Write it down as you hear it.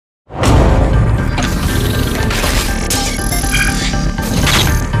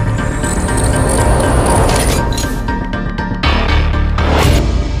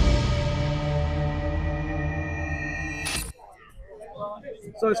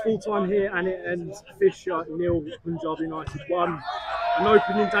first full time here, and it ends Fisher 0, Punjab United 1. An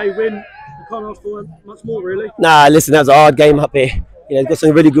opening day win. You can't ask for much more, really. Nah, listen, that was a hard game up here. You know, got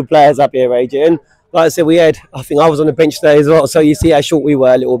some really good players up here, AJ. And like I said, I think I was on the bench today as well, so you see how short we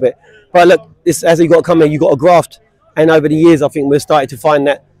were a little bit. But look, as you got to come here, you got to graft. And over the years, I think we're starting to find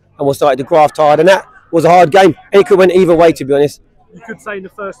that, and we're starting to graft hard. And that was a hard game. And it could went either way, to be honest. You could say in the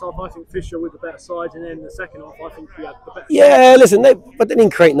first half, I think Fisher with the better side, and then in the second half, I think we had the better side. Listen, but they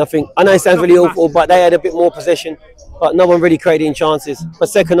didn't create nothing. I know it sounds really awful, but they had a bit more possession, but no one really created any chances. But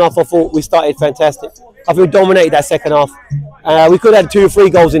second half, I thought we started fantastic. I think we dominated that second half. We could have had 2 or 3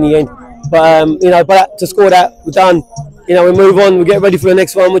 goals in the end, but but to score that, we're done. We move on. We get ready for the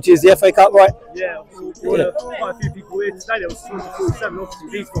next one, which is the FA Cup, right? Yeah. Quite a few people here today. There was 247. Obviously,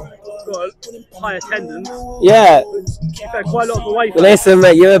 these got a high attendance. Yeah. You've had quite a lot of away fans. Listen,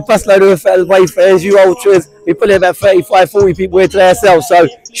 mate, you're a busload of away fans. You ultras. We put in about 35, 40 people here today ourselves. So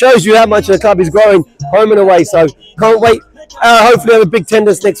shows you how much the club is growing, home and away. So can't wait. Hopefully, have a big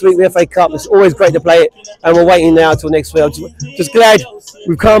attendance next week. The FA Cup. It's always great to play it, and we're waiting now until next week. I'm just glad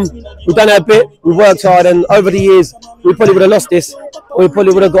we've come. We've done our bit. We've worked hard, and over the years, we probably would have lost this. We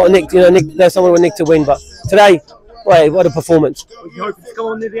probably would have got nicked. There's someone with nick to win, but today, boy, what a performance! Were you hoping to come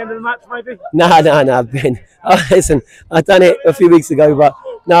on near the end of the match, maybe? Nah, Ben. Listen, I done it a few weeks ago, but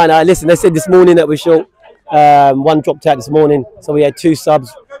no. Listen, they said this morning that we're short. One dropped out this morning, so we had 2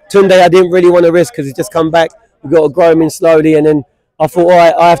 subs. Tunde, I didn't really want to risk because he's just come back. We've got to grow him in slowly, and then I thought, all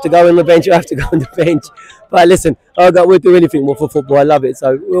right, I have to go on the bench. I have to go on the bench. But listen, we'll do anything more for football. I love it.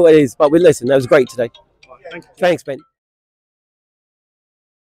 So it is. But listen, that was great today. Thank you. Thanks, Ben.